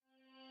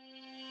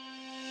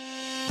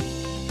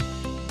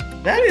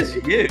That is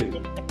you.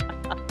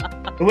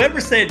 Whoever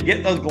said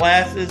get those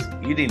glasses,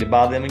 you need to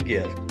buy them a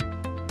gift.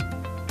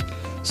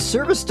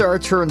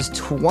 ServiStar turns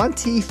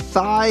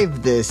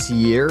 25 this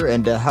year,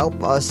 and to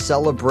help us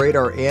celebrate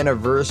our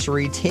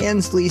anniversary,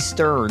 Tansley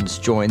Stearns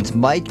joins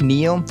Mike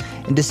Neill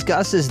and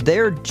discusses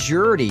their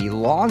journey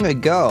long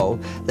ago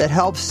that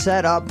helped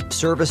set up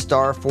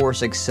ServiStar for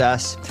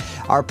success.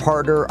 Our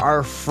partner,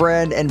 our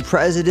friend, and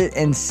president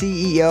and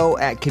CEO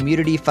at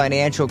Community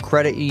Financial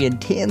Credit Union,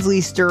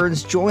 Tansley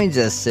Stearns, joins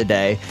us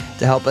today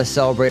to help us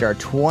celebrate our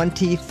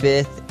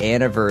 25th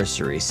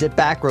anniversary. Sit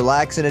back,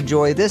 relax, and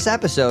enjoy this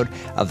episode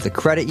of the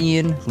Credit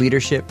Union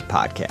Leadership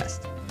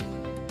Podcast.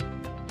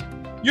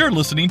 You're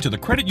listening to the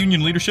Credit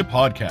Union Leadership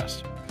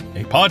Podcast,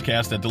 a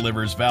podcast that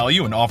delivers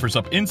value and offers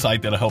up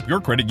insight that'll help your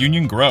credit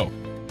union grow.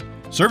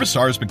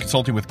 ServiStar has been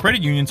consulting with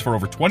credit unions for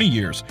over 20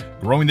 years,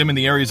 growing them in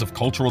the areas of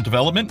cultural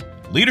development,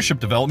 leadership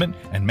development,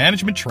 and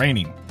management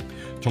training.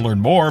 To learn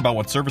more about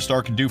what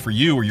ServiStar can do for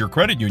you or your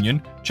credit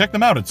union, check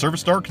them out at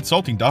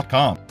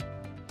ServiStarConsulting.com.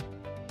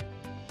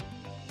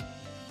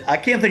 I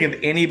can't think of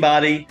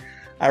anybody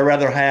I'd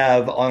rather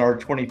have on our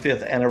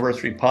 25th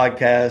anniversary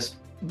podcast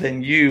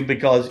than you,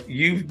 because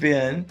you've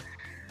been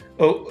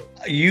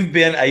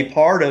a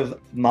part of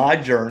my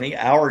journey,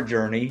 our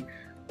journey,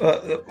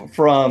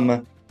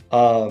 from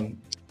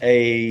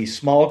a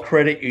small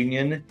credit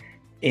union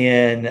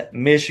in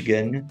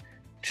Michigan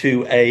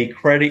to a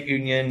credit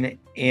union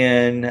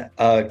in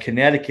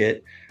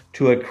Connecticut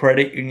to a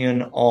credit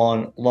union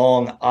on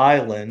Long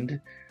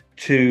Island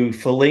to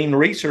Feline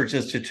Research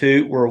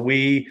Institute, where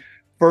we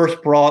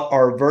first brought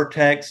our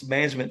Vertex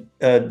Management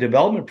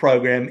Development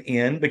Program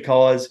in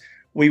because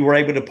we were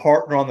able to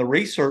partner on the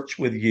research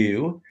with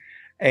you,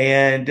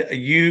 and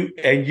you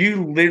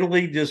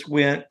literally just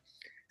went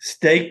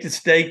state to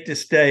state to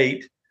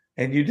state,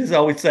 and you just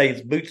always say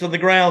it's boots on the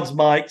ground,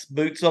 Mike, it's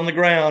boots on the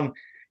ground.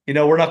 You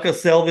know, we're not going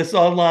to sell this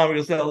online. We're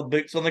going to sell the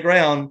boots on the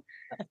ground,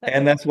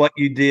 and that's what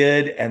you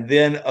did. And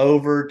then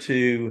over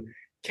to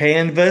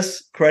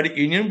Canvas Credit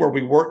Union, where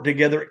we worked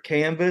together at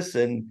Canvas,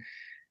 and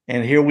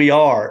here we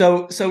are.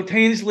 So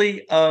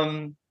Tansley,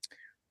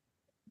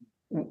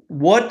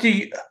 what do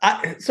you?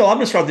 So I'm going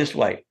to start this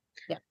way.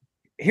 Yeah.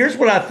 Here's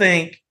what I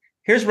think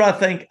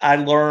I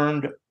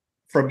learned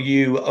from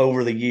you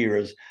over the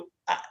years.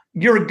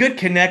 You're a good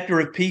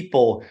connector of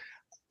people.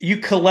 You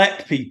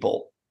collect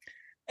people,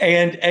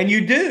 and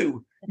you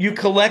do. You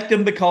collect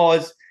them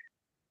because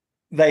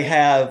they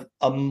have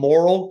a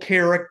moral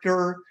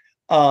character,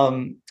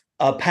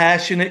 a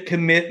passionate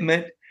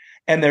commitment,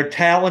 and they're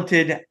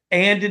talented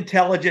and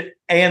intelligent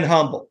and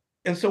humble.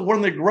 And so one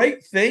of the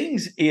great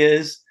things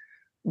is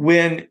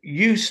when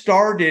you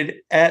started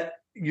at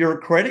your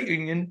credit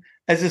union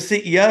as a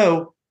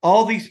CEO,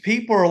 all these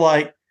people are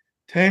like,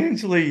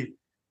 Tansley,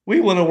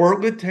 we want to work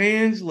with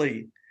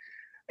Tansley.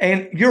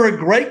 And you're a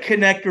great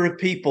connector of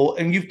people,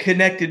 and you've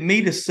connected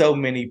me to so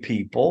many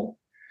people.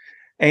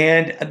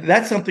 And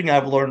that's something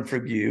I've learned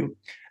from you.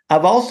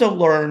 I've also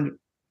learned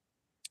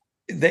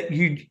that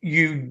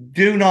you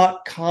do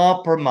not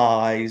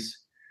compromise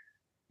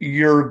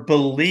your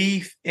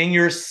belief in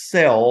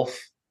yourself,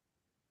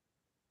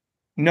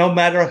 no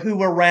matter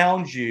who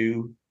around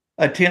you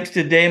attempts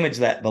to damage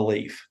that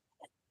belief.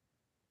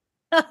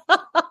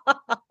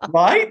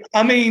 Right?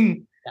 I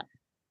mean,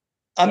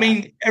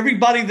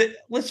 everybody that,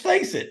 let's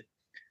face it.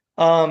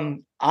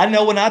 I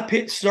know when I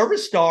pitched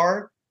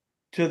ServiStar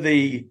to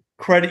the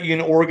credit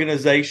union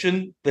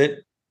organization that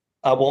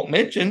I won't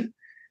mention,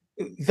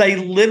 they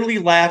literally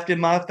laughed in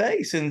my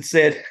face and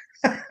said,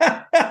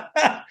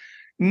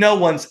 no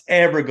one's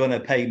ever going to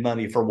pay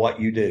money for what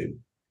you do.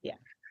 Yeah.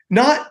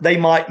 They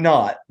might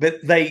not, but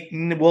they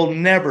will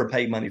never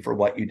pay money for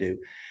what you do.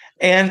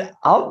 And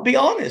I'll be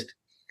honest,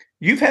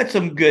 you've had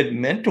some good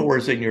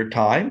mentors in your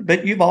time,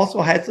 but you've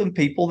also had some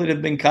people that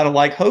have been kind of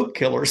like hope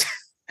killers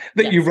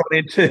that Yes. you've run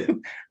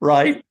into,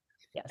 right?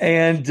 Yes.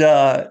 And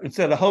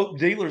instead of hope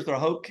dealers, they're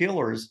hope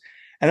killers.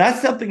 And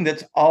that's something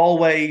that's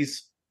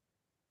always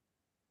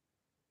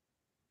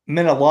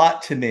meant a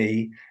lot to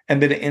me and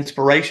been an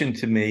inspiration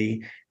to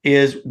me,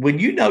 is when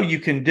you know you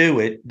can do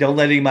it, don't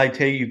let anybody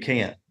tell you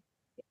can't.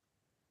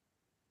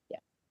 Yeah.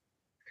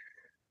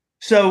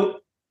 So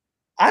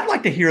I'd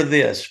like to hear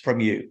this from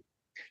you,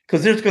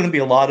 because there's going to be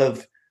a lot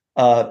of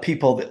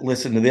people that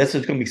listen to this.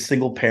 There's going to be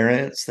single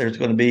parents. There's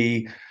going to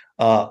be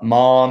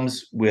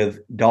moms with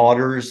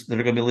daughters that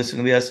are going to be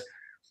listening to this.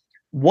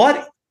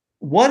 What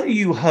do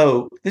you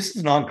hope? This is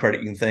a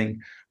non-credit union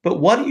thing, but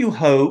what do you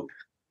hope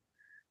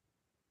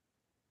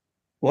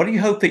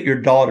that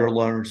your daughter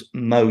learns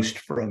most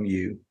from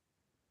you?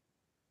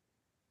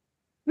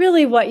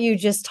 Really what you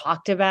just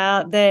talked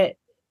about, that,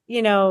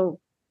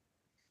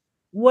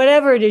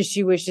 whatever it is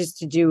she wishes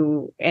to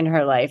do in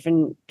her life.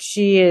 And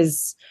she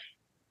is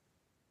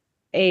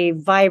a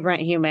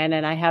vibrant human,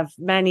 and I have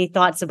many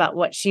thoughts about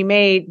what she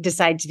may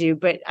decide to do,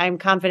 but I'm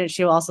confident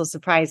she'll also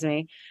surprise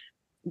me.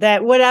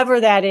 That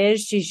whatever that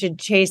is, she should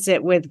chase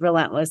it with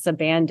relentless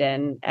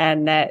abandon.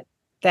 And that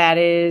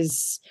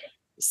is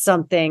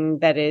something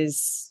that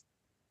is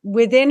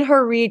within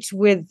her reach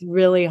with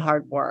really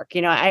hard work.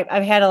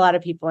 I've had a lot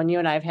of people, and you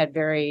and I have had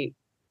very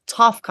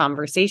tough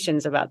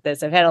conversations about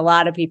this. I've had a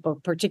lot of people,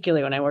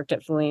 particularly when I worked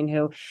at Feline,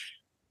 who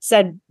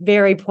said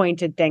very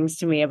pointed things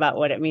to me about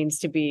what it means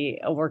to be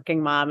a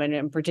working mom, and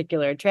in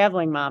particular, a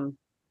traveling mom.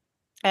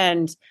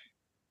 And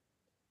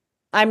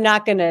I'm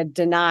not going to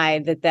deny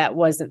that that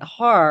wasn't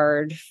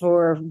hard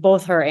for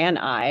both her and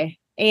I.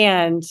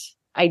 And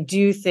I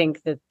do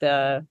think that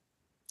the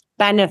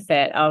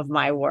benefit of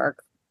my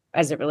work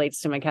as it relates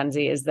to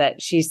Mackenzie is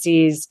that she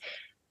sees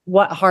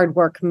what hard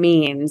work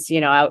means.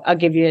 I'll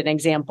give you an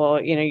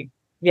example.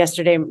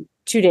 Yesterday,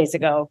 2 days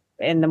ago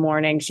in the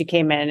morning, she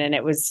came in, and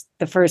it was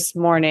the first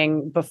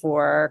morning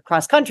before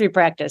cross country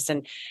practice.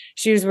 And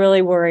she was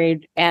really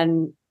worried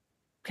and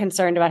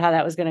concerned about how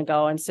that was going to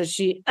go. And so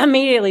she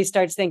immediately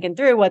starts thinking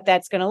through what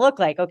that's going to look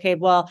like. Okay,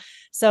 well,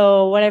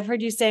 so what I've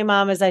heard you say,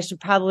 Mom, is I should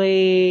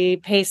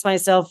probably pace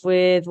myself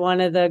with one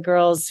of the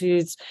girls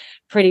who's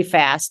pretty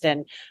fast.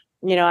 And,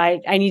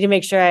 I need to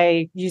make sure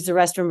I use the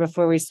restroom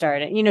before we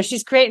start. And,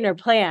 she's creating her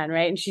plan,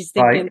 right? And she's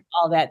thinking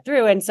all that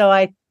through. And so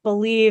I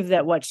believe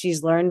that what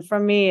she's learned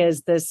from me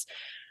is this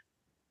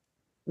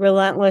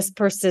relentless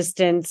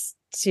persistence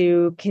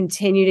to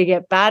continue to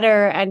get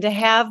better, and to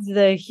have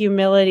the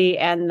humility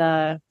and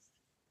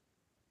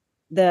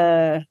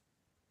the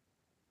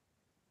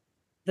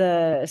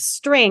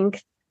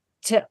strength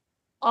to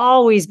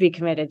always be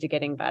committed to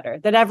getting better.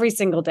 That every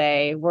single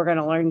day we're going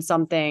to learn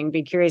something,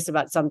 be curious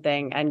about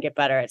something, and get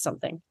better at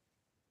something.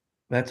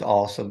 That's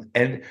awesome.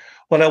 And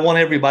what I want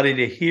everybody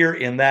to hear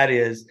in that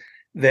is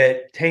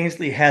that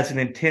Tansley has an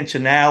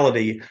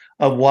intentionality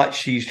of what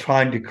she's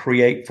trying to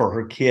create for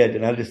her kid.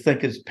 And I just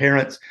think as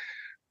parents,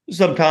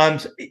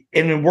 sometimes,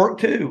 and in work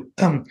too,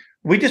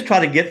 we just try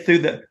to get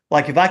through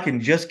if I can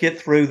just get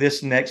through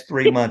this next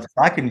 3 months,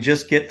 if I can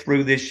just get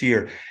through this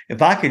year,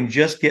 if I can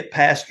just get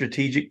past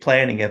strategic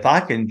planning, if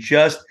I can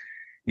just,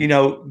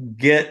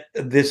 get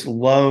these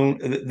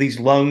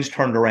loans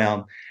turned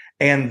around.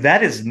 And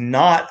that is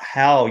not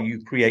how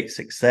you create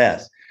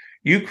success.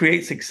 You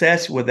create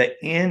success with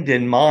the end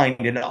in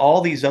mind, and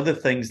all these other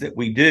things that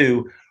we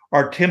do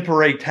are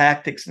temporary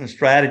tactics and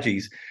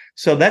strategies.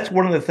 So that's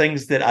one of the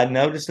things that I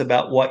noticed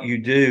about what you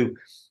do.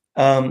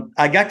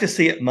 I got to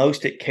see it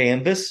most at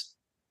Canvas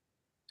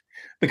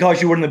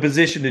because you were in the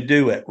position to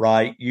do it,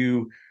 right?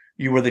 You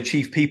were the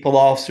chief people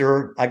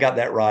officer. I got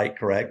that right,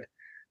 correct?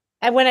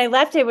 And when I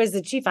left, it was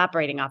the chief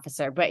operating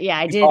officer. But yeah,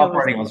 I did.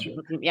 Operating officer.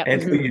 Yep.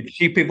 And so you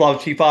chief people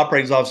officer, chief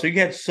operating officer. You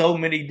had so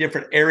many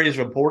different areas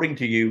reporting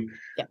to you,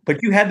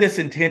 but you had this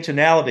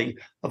intentionality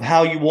of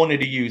how you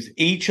wanted to use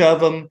each of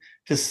them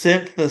to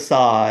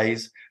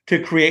synthesize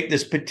to create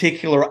this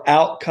particular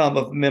outcome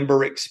of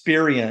member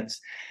experience.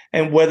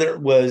 And whether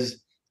it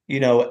was,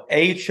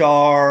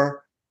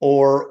 HR,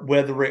 or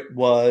whether it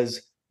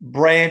was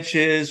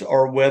branches,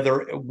 or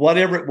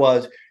whatever it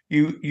was,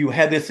 you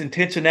had this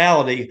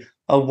intentionality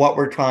of what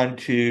we're trying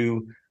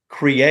to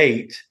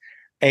create.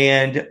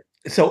 And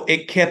so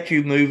it kept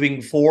you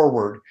moving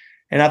forward.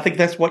 And I think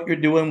that's what you're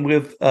doing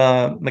with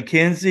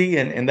Mackenzie.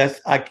 And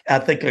that's, I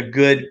think, a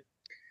good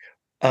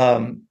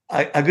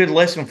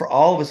lesson for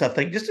all of us, I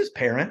think, just as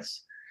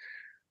parents,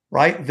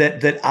 right?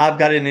 That I've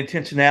got an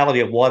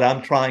intentionality of what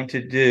I'm trying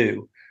to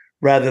do,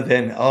 rather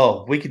than,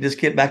 we could just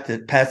get back to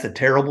past the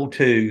terrible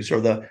twos,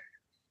 or the,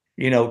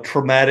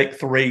 traumatic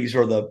threes,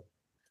 or the,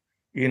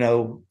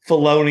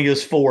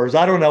 felonious fours.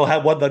 I don't know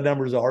what the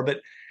numbers are, but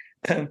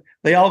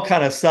they all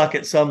kind of suck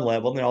at some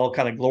level, and they're all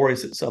kind of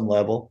glorious at some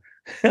level.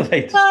 Well,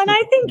 and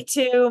I think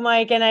too,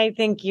 Mike, and I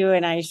think you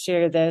and I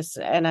share this,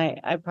 and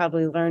I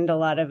probably learned a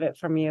lot of it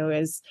from you,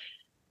 is,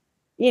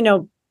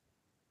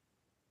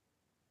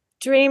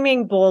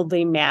 dreaming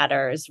boldly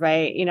matters,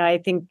 right? I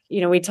think,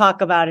 we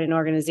talk about in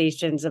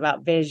organizations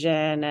about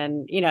vision,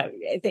 and,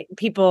 I think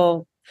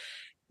people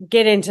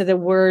get into the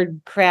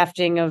word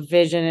crafting of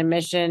vision and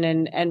mission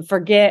and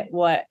forget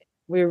what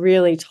we're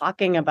really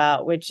talking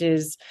about, which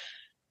is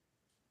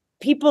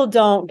people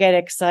don't get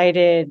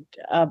excited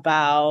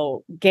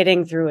about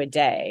getting through a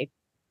day.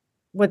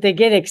 What they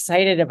get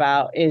excited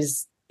about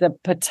is the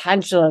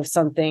potential of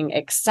something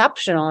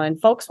exceptional, and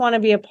folks want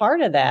to be a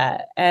part of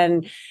that.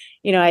 And,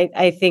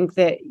 I think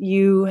that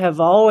you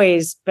have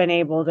always been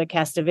able to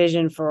cast a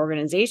vision for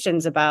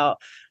organizations about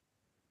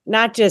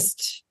not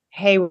just,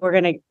 hey, we're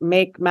going to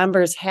make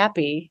members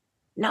happy.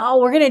 No,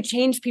 we're going to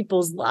change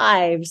people's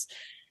lives.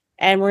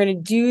 And we're going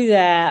to do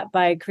that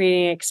by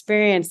creating an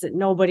experience that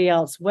nobody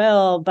else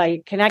will,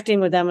 by connecting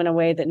with them in a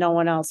way that no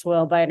one else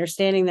will, by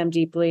understanding them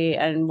deeply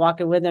and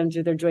walking with them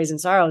through their joys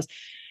and sorrows.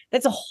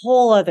 That's a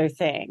whole other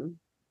thing.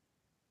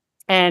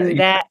 And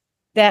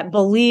that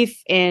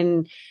belief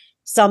in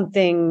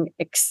something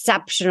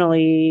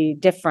exceptionally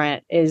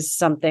different is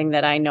something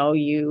that I know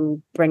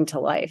you bring to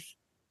life.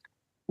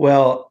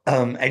 Well,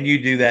 and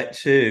you do that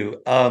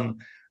too.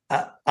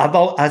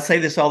 I say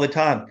this all the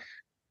time.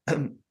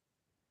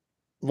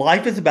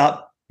 Life is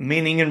about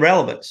meaning and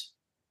relevance.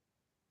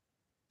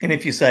 And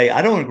if you say,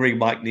 I don't agree,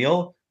 Mike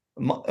Neill,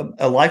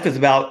 life is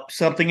about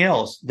something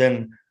else,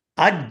 then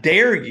I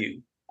dare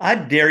you I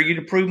dare you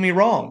to prove me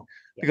wrong.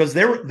 Because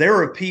there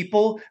are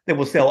people that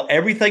will sell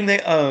everything they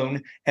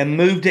own and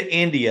move to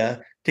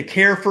India to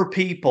care for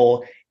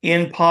people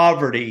in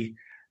poverty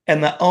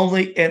and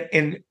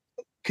in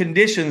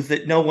conditions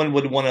that no one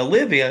would want to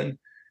live in,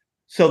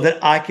 so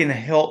that I can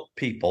help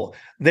people.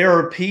 There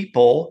are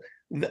people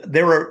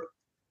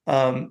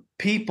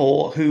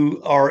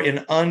who are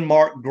in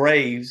unmarked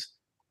graves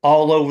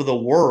all over the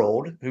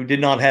world who did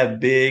not have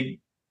big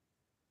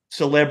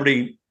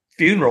celebrity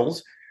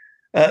funerals,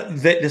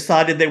 that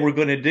decided they were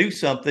going to do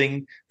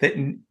something that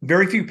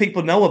very few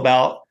people know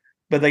about,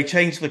 but they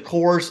changed the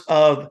course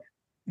of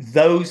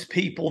those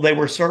people they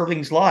were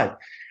serving's life.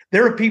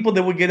 There are people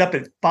that would get up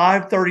at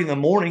 5:30 in the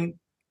morning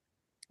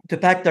to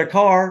pack their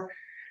car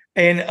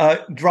and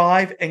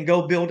drive and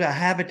go build a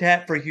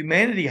Habitat for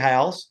Humanity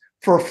house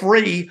for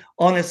free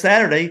on a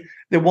Saturday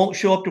that won't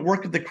show up to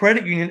work at the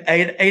credit union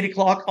at 8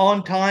 o'clock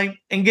on time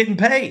and getting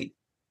paid.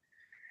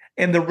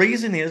 And the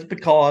reason is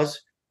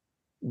because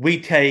we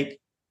take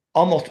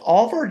almost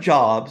all of our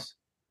jobs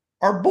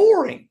are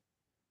boring.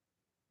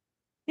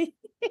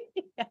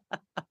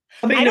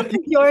 I mean, I don't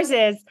think yours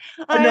is.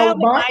 No,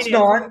 mine's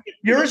not.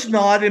 Yours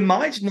not, and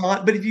mine's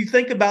not. But if you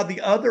think about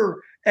the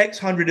other X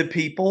hundred of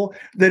people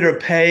that are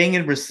paying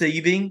and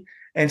receiving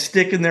and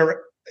sticking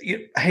their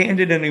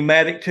hand in a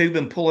pneumatic tube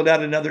and pulling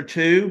out another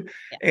tube,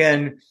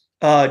 and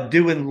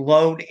doing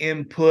loan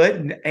input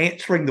and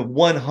answering the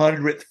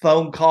 100th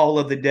phone call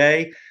of the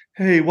day.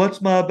 Hey,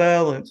 what's my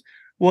balance?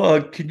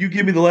 Well, can you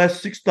give me the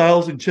last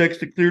 6,000 checks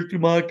to clear through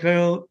my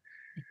account?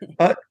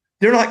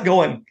 They're not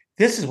going,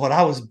 this is what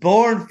I was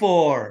born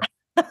for.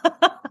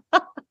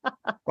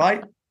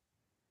 Right?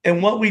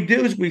 And what we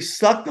do is we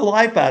suck the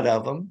life out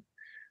of them.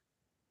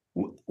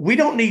 We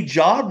don't need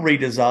job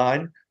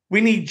redesign.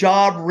 We need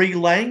job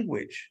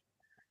re-language.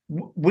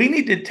 We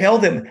need to tell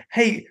them,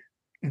 hey,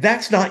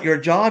 that's not your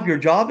job. Your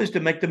job is to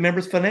make the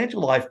member's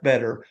financial life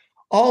better.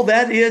 All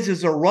that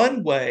is a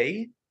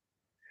runway.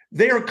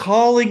 They're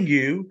calling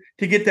you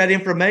to get that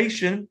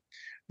information,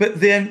 but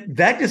then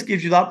that just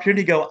gives you the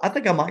opportunity to go, I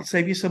think I might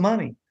save you some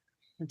money.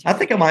 I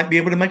think I might be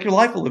able to make your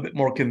life a little bit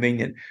more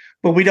convenient.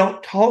 But we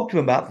don't talk to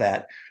them about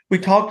that. We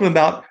talk to them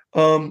about,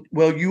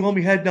 well, you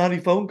only had 90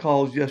 phone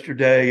calls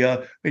yesterday,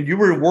 and you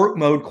were in work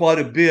mode quite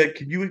a bit.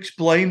 Can you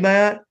explain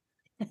that?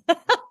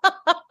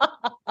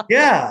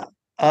 Yeah,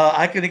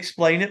 I can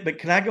explain it, but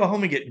can I go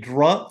home and get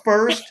drunk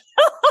first?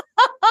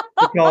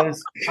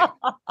 Because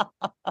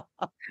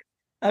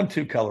I'm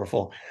too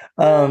colorful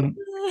to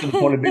the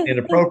point of being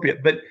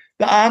inappropriate. But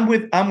I'm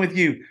with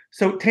you.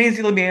 So,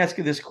 Tansley, let me ask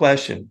you this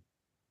question.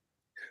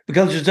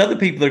 Because there's other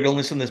people that are going to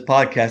listen to this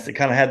podcast that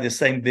kind of have this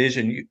same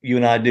vision you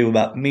and I do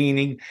about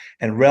meaning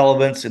and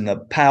relevance and the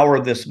power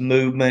of this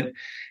movement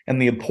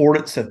and the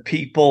importance of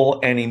people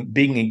and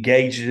being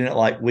engaged in it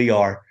like we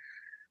are.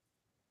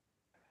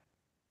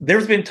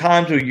 There's been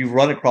times where you've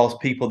run across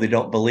people that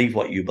don't believe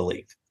what you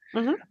believe.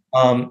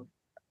 Mm-hmm.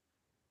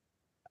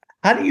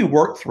 How do you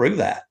work through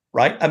that?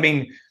 Right? I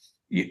mean,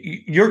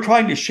 you're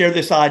trying to share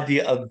this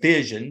idea of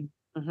vision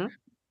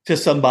to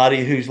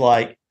somebody who's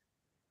like,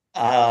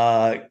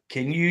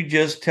 can you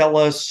just tell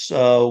us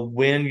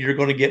when you're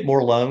going to get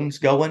more loans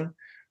going?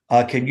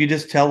 Can you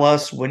just tell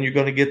us when you're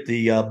going to get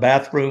the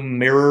bathroom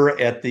mirror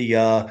at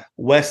the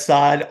West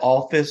Side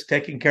office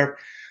taken care of?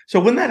 So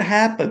when that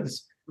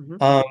happens,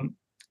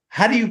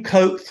 how do you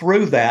cope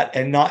through that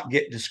and not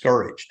get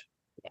discouraged?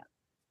 Yeah.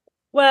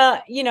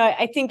 Well,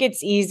 I think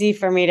it's easy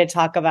for me to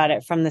talk about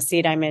it from the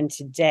seat I'm in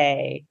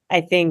today. I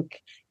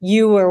think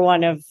you were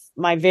one of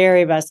my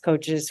very best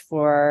coaches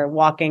for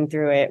walking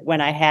through it when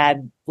I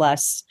had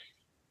less,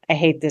 I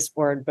hate this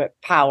word, but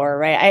power,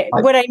 right?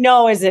 What I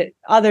know is that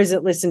others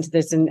that listen to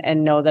this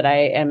and know that I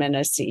am in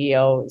a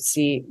CEO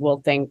seat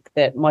will think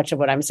that much of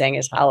what I'm saying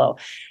is hollow.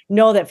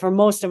 Know that for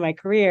most of my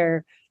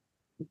career,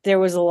 there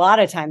was a lot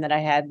of time that I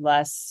had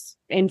less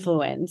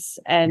influence.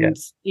 And,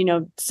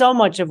 so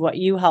much of what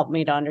you helped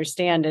me to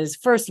understand is,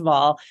 first of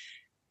all,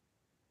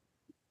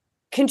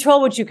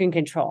 control what you can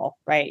control,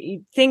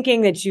 right?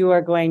 Thinking that you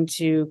are going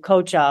to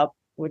coach up,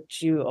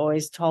 which you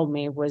always told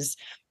me was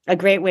a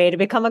great way to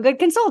become a good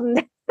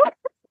consultant.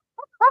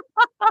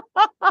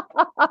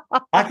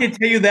 I can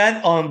tell you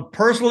that on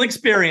personal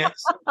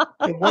experience,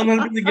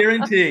 100%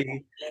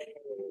 guarantee.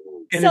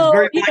 And it's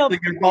very likely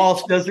your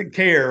boss doesn't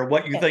care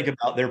what you think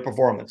about their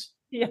performance.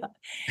 Yeah.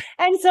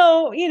 And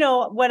so,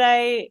 what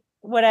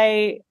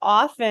I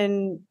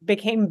often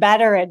became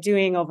better at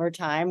doing over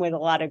time with a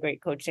lot of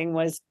great coaching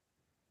was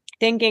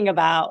thinking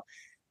about,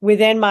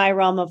 within my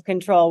realm of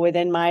control,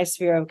 within my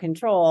sphere of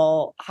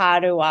control, how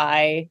do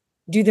I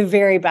do the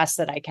very best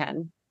that I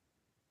can?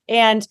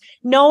 And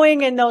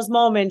knowing in those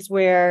moments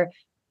where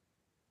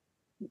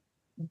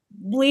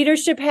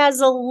leadership has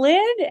a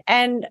lid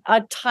and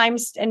a time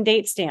and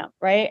date stamp,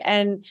 right?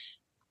 And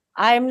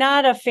I'm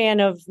not a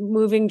fan of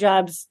moving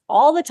jobs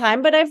all the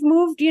time, but I've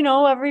moved,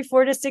 every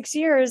 4 to 6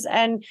 years.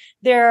 And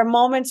there are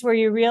moments where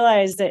you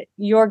realize that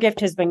your gift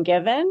has been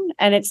given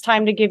and it's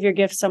time to give your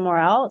gift somewhere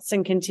else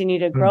and continue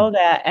to grow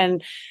that.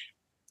 And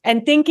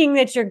And thinking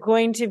that you're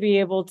going to be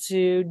able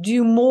to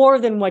do more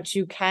than what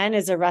you can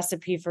is a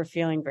recipe for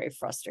feeling very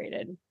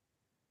frustrated.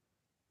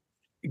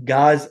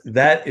 Guys,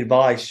 that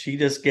advice she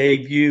just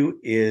gave you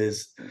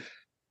is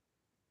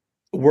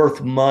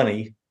worth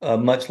money,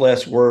 much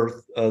less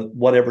worth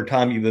whatever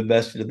time you've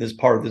invested in this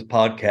part of this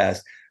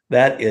podcast.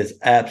 That is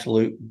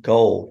absolute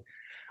gold.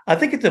 I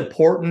think it's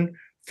important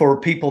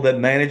for people that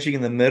managing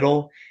in the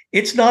middle.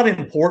 It's not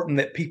important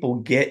that people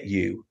get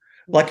you.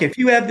 Like if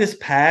you have this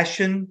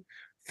passion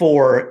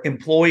for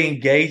employee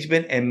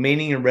engagement and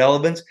meaning and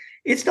relevance,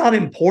 it's not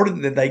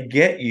important that they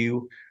get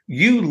you.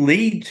 You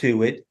lead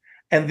to it.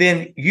 And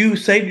then you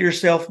say to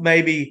yourself,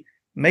 maybe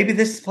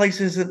this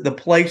place isn't the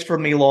place for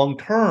me long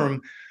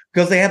term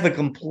because they have a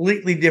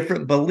completely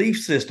different belief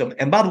system.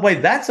 And by the way,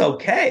 that's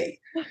okay.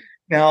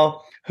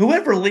 Now,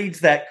 whoever leads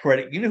that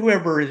credit,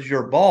 whoever is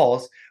your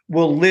boss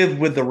will live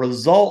with the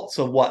results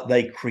of what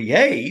they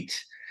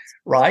create,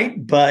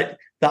 right? But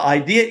the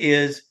idea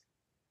is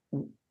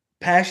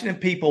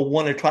passionate people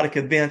want to try to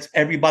convince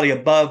everybody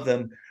above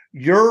them,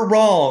 you're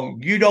wrong.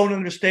 You don't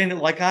understand it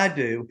like I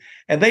do.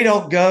 And they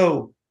don't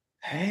go,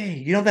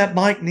 hey, that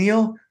Mike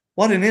Neill,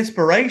 what an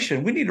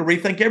inspiration. We need to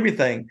rethink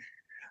everything.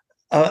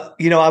 I've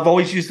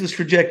always used this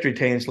trajectory,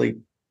 Tansley.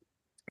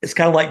 It's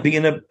kind of like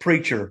being a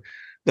preacher.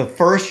 The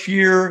first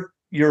year,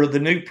 you're the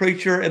new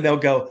preacher, and they'll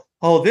go,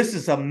 oh, this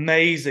is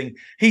amazing.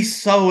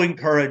 He's so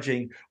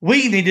encouraging.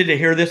 We needed to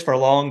hear this for a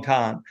long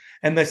time.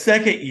 And the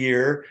second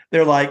year,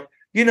 they're like,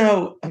 it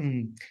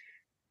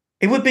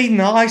would be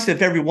nice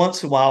if every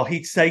once in a while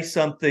he'd say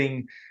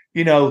something,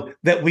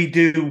 that we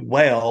do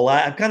well.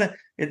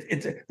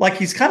 It's like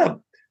he's kind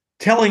of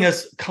telling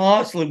us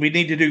constantly we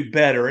need to do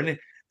better. And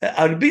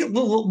it'd be a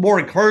little more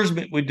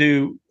encouragement would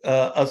do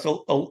us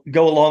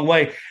go a long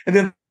way. And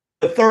then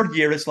the third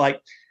year, it's like,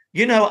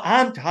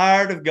 I'm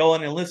tired of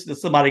going and listening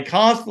to somebody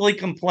constantly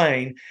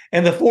complain.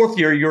 And the fourth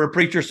year, you're a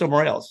preacher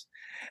somewhere else.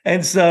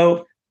 And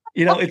so,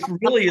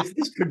 it's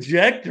this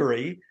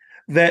trajectory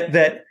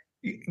that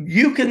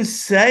you can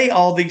say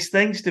all these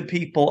things to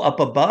people up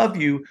above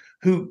you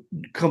who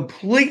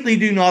completely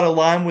do not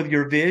align with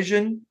your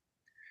vision.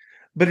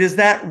 But is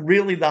that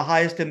really the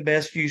highest and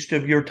best use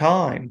of your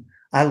time?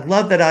 I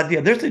love that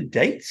idea. There's a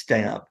date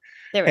stamp.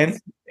 There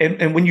is.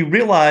 And when you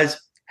realize,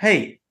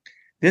 hey,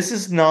 this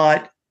is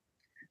not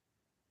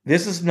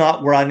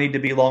where I need to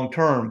be long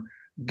term,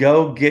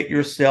 go get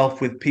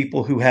yourself with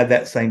people who have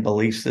that same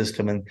belief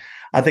system. And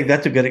I think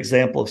that's a good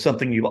example of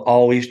something you've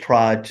always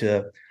tried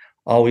to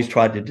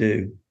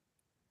do.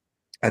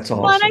 That's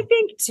awesome. Well, and I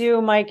think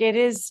too, Mike, it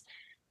is,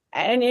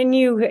 and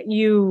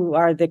you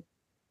are the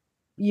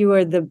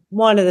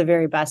one of the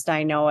very best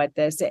I know at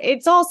this.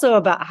 It's also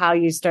about how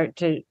you start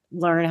to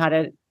learn how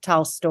to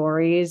tell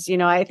stories.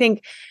 I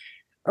think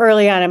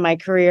early on in my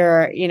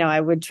career, I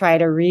would try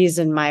to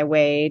reason my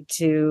way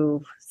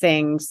to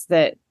things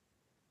that,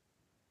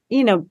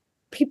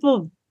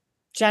 people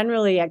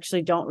generally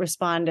actually don't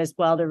respond as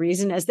well to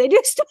reason as they do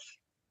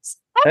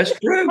That's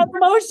true.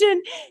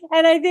 Emotion.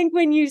 And I think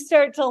when you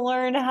start to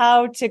learn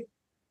how to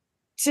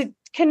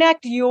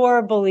connect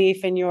your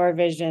belief and your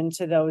vision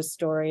to those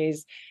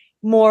stories,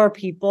 more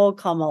people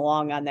come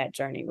along on that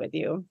journey with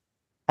you.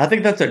 I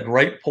think that's a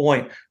great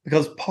point,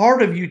 because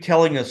part of you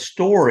telling a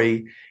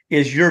story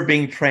is you're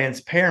being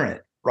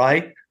transparent,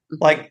 right? Mm-hmm.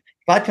 Like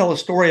if I tell a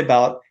story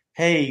about,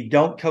 hey,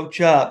 don't coach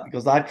up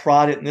because I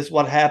tried it and this is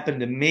what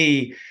happened to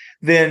me,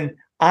 then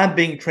I'm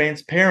being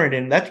transparent.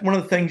 And that's one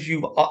of the things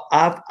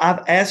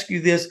I've asked you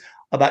this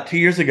about 2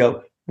 years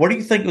ago. What do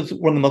you think was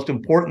one of the most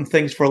important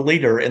things for a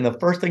leader? And the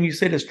first thing you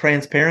said is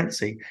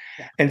transparency.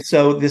 Yeah. And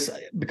so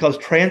because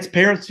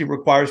transparency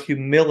requires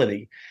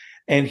humility,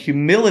 and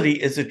humility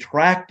is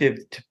attractive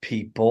to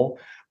people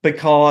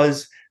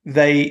because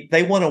they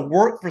want to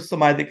work for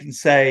somebody that can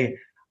say,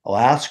 oh,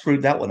 I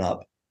screwed that one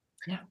up.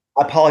 Yeah.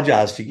 I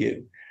apologize to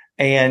you.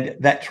 And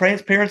that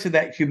transparency,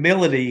 that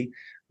humility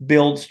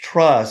builds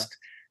trust.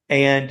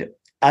 And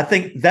I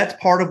think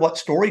that's part of what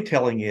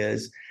storytelling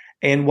is.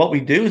 And what we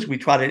do is we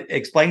try to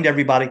explain to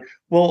everybody,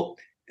 well,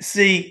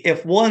 see,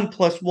 if 1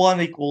 +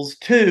 1 =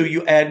 2,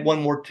 you add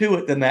one more to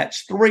it, then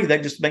that's 3.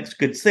 That just makes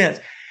good sense.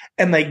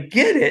 And they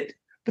get it.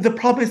 But the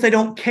problem is they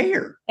don't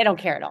care. They don't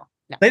care at all.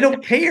 No. They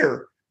don't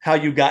care how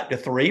you got to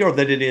 3 or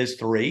that it is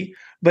 3.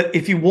 But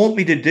if you want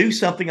me to do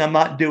something I'm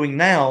not doing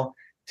now,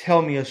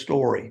 tell me a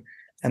story.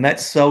 And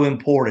that's so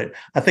important.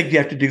 I think you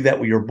have to do that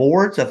with your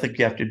boards. I think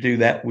you have to do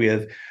that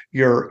with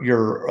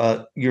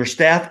your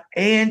staff,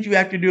 and you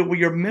have to do it with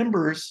your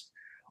members,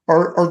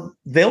 or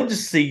they'll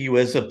just see you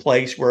as a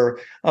place where,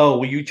 oh,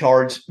 well, you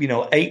charge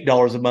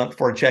 $8 a month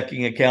for a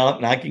checking account,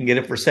 and I can get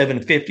it for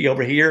 $7.50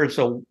 over here.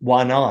 So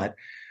why not?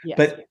 Yes.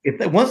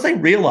 But once they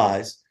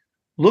realize,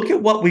 look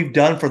at what we've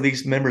done for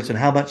these members and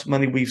how much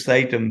money we've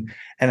saved them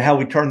and how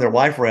we turn their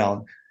life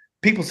around,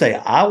 people say,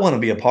 I want to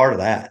be a part of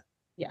that.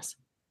 Yes.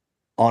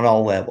 On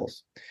all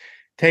levels.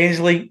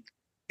 Tansley,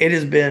 it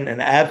has been an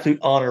absolute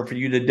honor for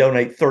you to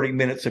donate 30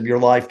 minutes of your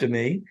life to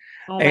me.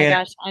 Oh my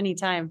gosh,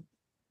 anytime.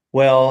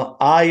 Well,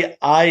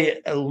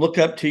 I look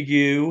up to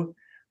you.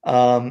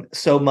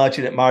 so much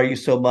and admire you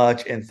so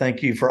much. And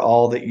thank you for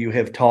all that you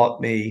have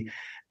taught me.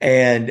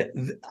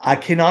 And I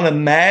cannot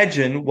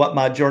imagine what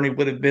my journey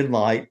would have been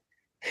like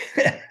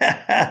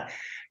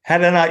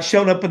had I not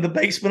shown up in the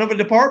basement of a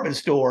department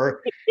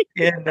store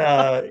in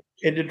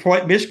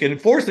Detroit, Michigan.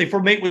 Fortunately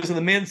for me, it was in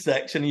the men's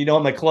section. You know,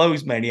 I'm a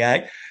clothes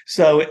maniac,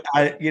 so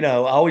I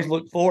always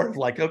look forward,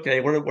 like, okay,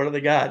 what do they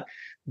got?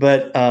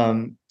 But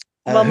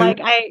well, Mike,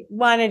 I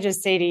want to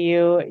just say to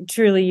you,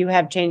 truly, you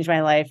have changed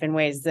my life in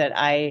ways that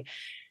I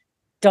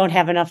don't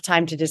have enough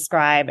time to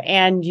describe.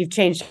 And you've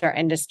changed our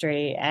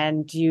industry,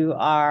 and you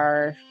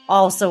are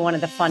also one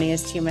of the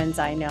funniest humans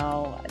I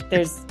know.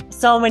 There's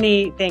so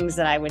many things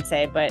that I would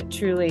say, but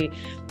truly,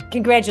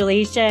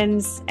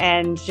 congratulations.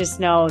 And just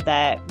know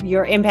that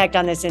your impact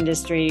on this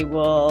industry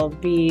will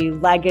be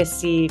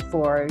legacy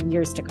for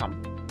years to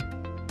come.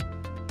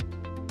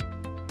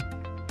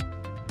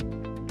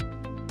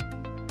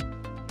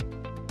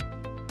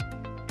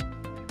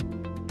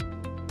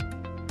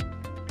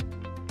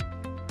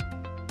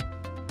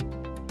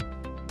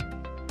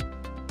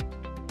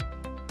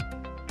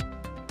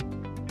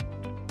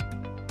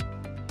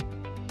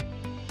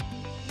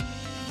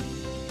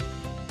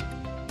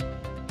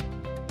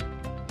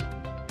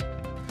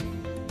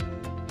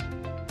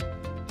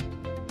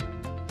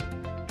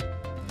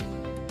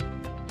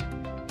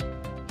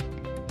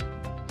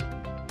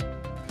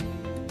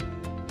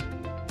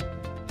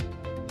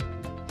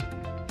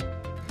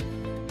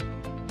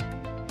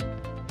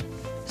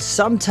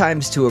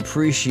 Sometimes to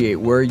appreciate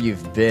where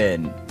you've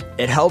been,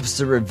 it helps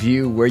to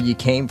review where you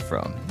came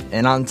from.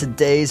 And on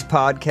today's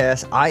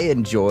podcast, I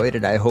enjoyed,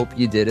 and I hope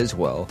you did as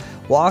well,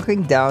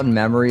 walking down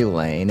memory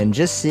lane and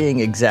just seeing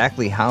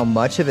exactly how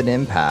much of an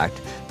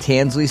impact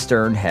Tansley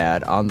Stearns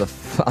had on the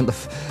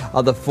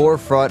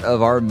forefront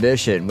of our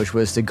mission, which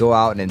was to go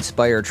out and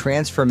inspire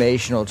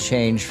transformational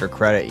change for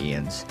credit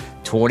unions.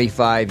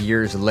 25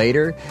 years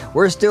later,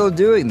 we're still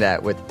doing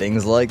that with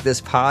things like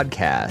this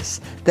podcast.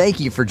 Thank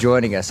you for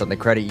joining us on the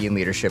Credit Union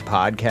Leadership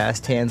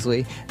Podcast,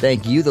 Tansley.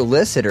 Thank you, the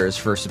listeners,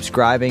 for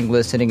subscribing,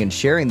 listening, and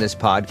sharing this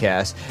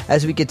podcast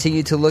as we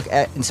continue to look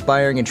at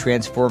inspiring and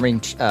transforming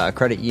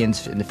credit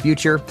unions in the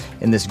future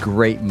in this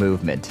great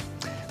movement.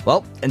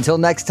 Well, until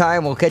next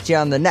time, we'll catch you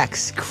on the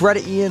next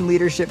Credit Union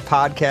Leadership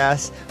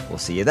Podcast. We'll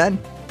see you then.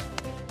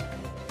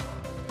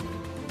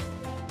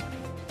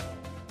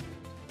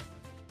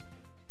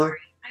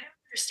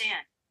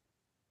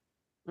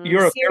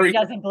 Understand. Siri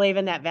doesn't believe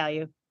in that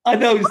value. I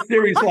know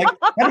Siri's like,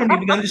 I don't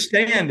even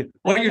understand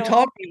what you're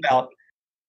talking about.